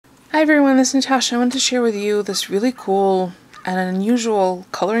Hi everyone, this is Natasha. I wanted to share with you this really cool and unusual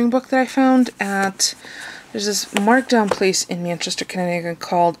coloring book that I found there's this markdown place in Manchester, Connecticut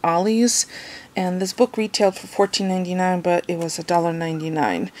called Ollie's, and this book retailed for $14.99, but it was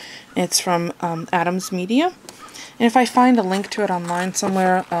 $1.99. It's from Adams Media, and if I find a link to it online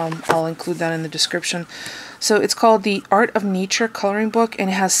somewhere, I'll include that in the description. So it's called the Art of Nature coloring book, and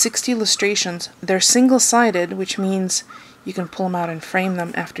it has 60 illustrations. They're single-sided, which means you can pull them out and frame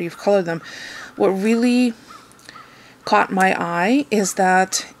them after you've colored them. What really caught my eye is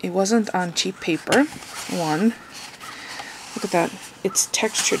that it wasn't on cheap paper. One, look at that. It's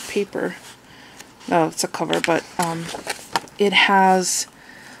textured paper. No, it's a cover, but it has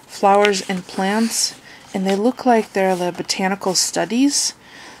flowers and plants, and they look like they're the botanical studies.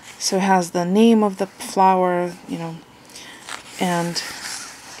 So it has the name of the flower, you know, and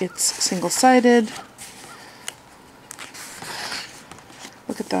it's single-sided.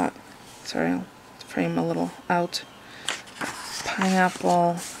 Look at that. Sorry, I'll frame a little out.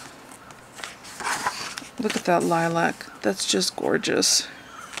 Pineapple. Look at that lilac. That's just gorgeous.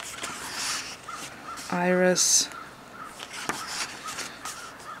 Iris.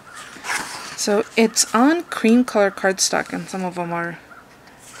 So it's on cream color cardstock, and some of them are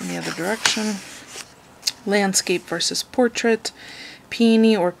in the other direction. Landscape versus portrait.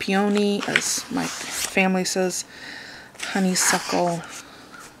 Peony or peony, as my family says. Honeysuckle.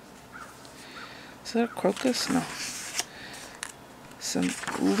 Is that a crocus? No. Some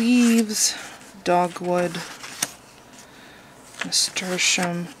leaves, dogwood,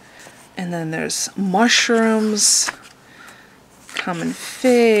 nasturtium, and then there's mushrooms, common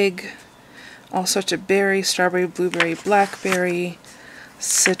fig, all sorts of berries, strawberry, blueberry, blackberry,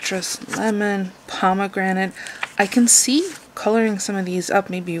 citrus, lemon, pomegranate. I can see coloring some of these up,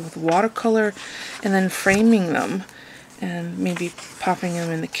 maybe with watercolor, and then framing them, and maybe popping them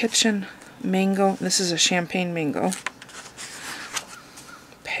in the kitchen. Mango, this is a champagne mango.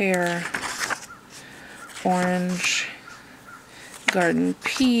 Pear, orange, garden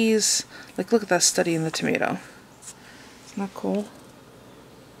peas. Like, look at that study in the tomato. Isn't that cool?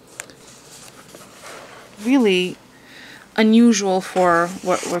 Really unusual for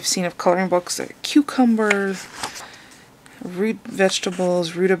what we've seen of coloring books. Like cucumbers, root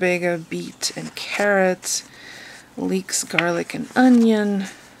vegetables, rutabaga, beet, and carrots, leeks, garlic, and onion,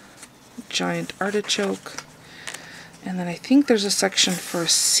 giant artichoke, and then I think there's a section for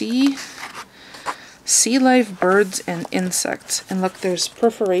sea life, birds, and insects. And look, there's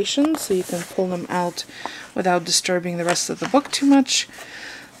perforations, so you can pull them out without disturbing the rest of the book too much.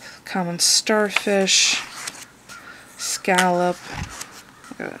 Common starfish, scallop,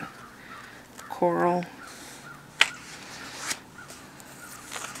 coral,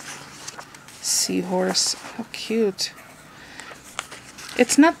 seahorse. How cute.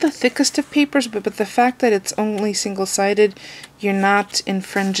 It's not the thickest of papers, but the fact that it's only single-sided, you're not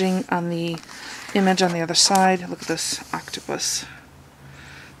infringing on the image on the other side. Look at this octopus.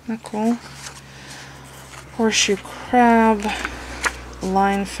 Isn't that cool? Horseshoe crab,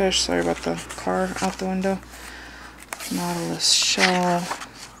 lionfish, sorry about the car out the window, nautilus shell,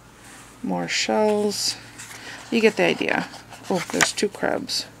 more shells. You get the idea. Oh, there's two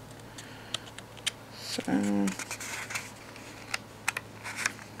crabs. So,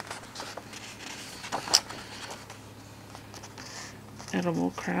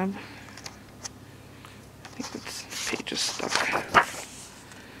 edible crab. I think this page is stuck.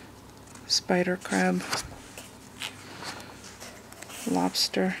 Spider crab.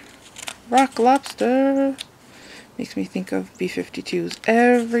 Lobster. Rock lobster! Makes me think of B-52s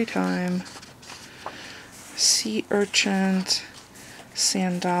every time. Sea urchins.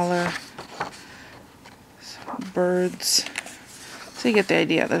 Sand dollar. Birds. So you get the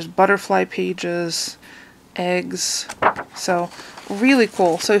idea. There's butterfly pages. Eggs. So really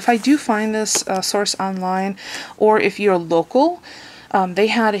cool. So if I do find this source online, or if you're local, they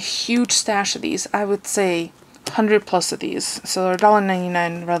had a huge stash of these. I would say 100 plus of these. So they're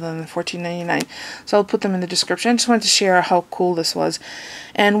 $1.99 rather than $14.99. So I'll put them in the description. I just wanted to share how cool this was.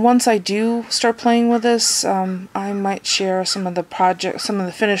 And once I do start playing with this, I might share some of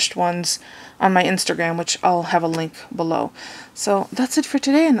the finished ones on my Instagram, which I'll have a link below. So that's it for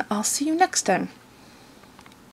today, and I'll see you next time.